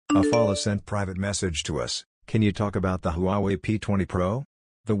A follow sent private message to us. Can you talk about the Huawei P20 Pro?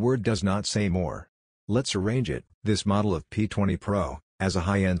 The word does not say more. Let's arrange it. This model of P20 Pro, as a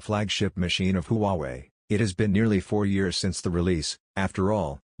high-end flagship machine of Huawei, it has been nearly 4 years since the release. After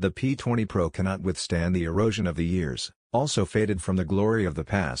all, the P20 Pro cannot withstand the erosion of the years, also faded from the glory of the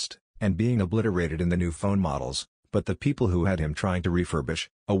past, and being obliterated in the new phone models. But the people who had him trying to refurbish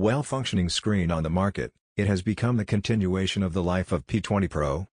a well-functioning screen on the market, it has become the continuation of the life of P20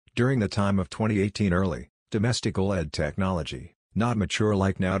 Pro. During the time of 2018 early, domestic OLED technology, not mature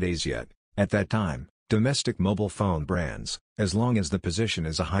like nowadays yet. At that time, domestic mobile phone brands, as long as the position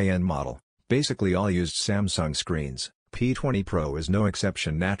is a high-end model, basically all used Samsung screens. P20 Pro is no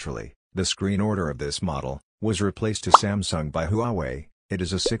exception naturally. The screen order of this model was replaced to Samsung by Huawei. It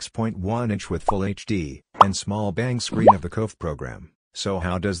is a 6.1-inch with Full HD and small bang screen of the COF program. So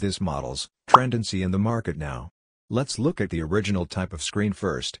how does this model's tendency in the market now? Let's look at the original type of screen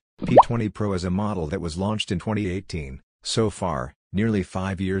first. P20 Pro is a model that was launched in 2018. So far, nearly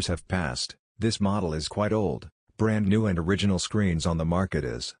 5 years have passed. This model is quite old. Brand new and original screens on the market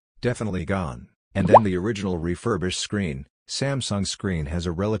is definitely gone. And then the original refurbished screen, Samsung screen, has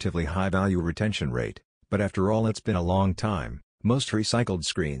a relatively high value retention rate. But after all, it's been a long time. Most recycled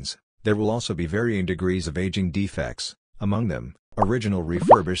screens, there will also be varying degrees of aging defects. Among them, original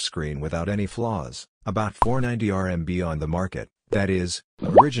refurbished screen without any flaws, about 490 RMB on the market. That is,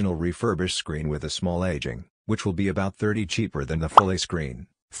 original refurbished screen with a small aging, which will be about 30 cheaper than the full A screen.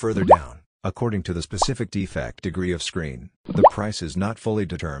 Further down, according to the specific defect degree of screen, the price is not fully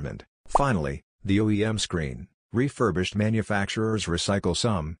determined. Finally, the OEM screen. Refurbished manufacturers recycle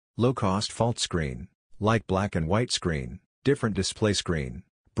some low-cost fault screen, like black and white screen, different display screen,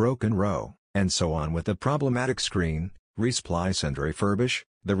 broken row, and so on. With the problematic screen, resplice and refurbish.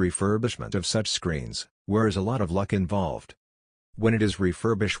 The refurbishment of such screens, where is a lot of luck involved. When it is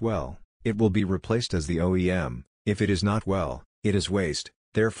refurbished well, it will be replaced as the OEM. If it is not well, it is waste.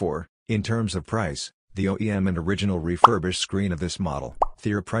 Therefore, in terms of price, the OEM and original refurbished screen of this model,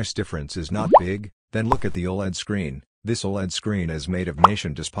 their price difference is not big. Then look at the OLED screen. This OLED screen is made of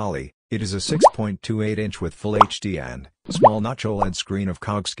nation display. It is a 6.28-inch with Full HD and small notch OLED screen of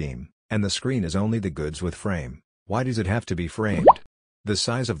COG scheme, and the screen is only the goods with frame. Why does it have to be framed? The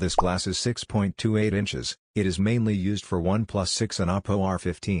size of this glass is 6.28 inches. It is mainly used for OnePlus 6 and Oppo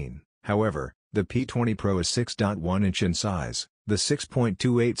R15. However, the P20 Pro is 6.1 inch in size. The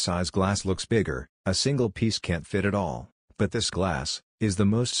 6.28 size glass looks bigger. A single piece can't fit at all. But this glass is the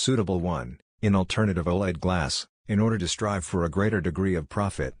most suitable one, in alternative OLED glass. In order to strive for a greater degree of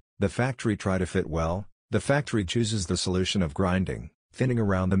profit, the factory try to fit well. The factory chooses the solution of grinding, thinning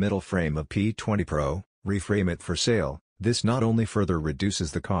around the middle frame of P20 Pro, reframe it for sale. This not only further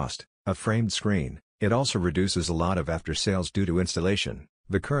reduces the cost of framed screen, it also reduces a lot of after sales due to installation.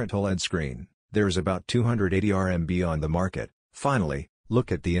 The current OLED screen, there is about 280 RMB on the market. Finally,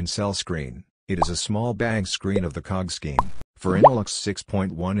 look at the in-cell screen. It is a small bag screen of the COG scheme, for Innolux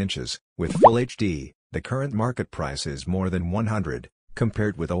 6.1 inches, with Full HD. The current market price is more than 100,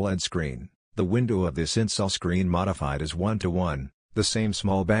 compared with OLED screen. The window of this in-cell screen modified is 1:1, the same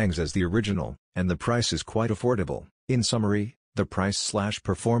small bags as the original, and the price is quite affordable. In summary, the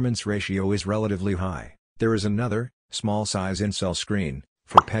price/performance ratio is relatively high. There is another, small size in-cell screen,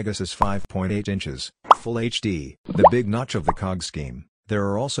 for Pegasus 5.8 inches, Full HD, the big notch of the COG scheme. There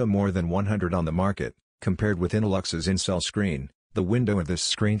are also more than 100 on the market, compared with Innolux's in-cell screen, the window of this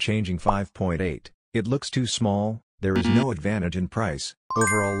screen changing 5.8. It looks too small. There is no advantage in price,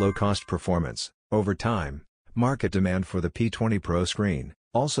 overall low-cost performance. Over time, market demand for the P20 Pro screen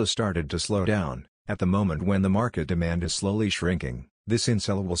also started to slow down. At the moment when the market demand is slowly shrinking, this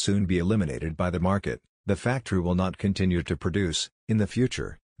in-cell will soon be eliminated by the market. The factory will not continue to produce. In the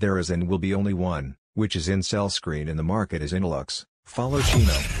future, there is and will be only one, which is in-cell screen in the market is Innolux. Follow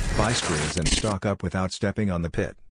CINO, buy screens and stock up without stepping on the pit.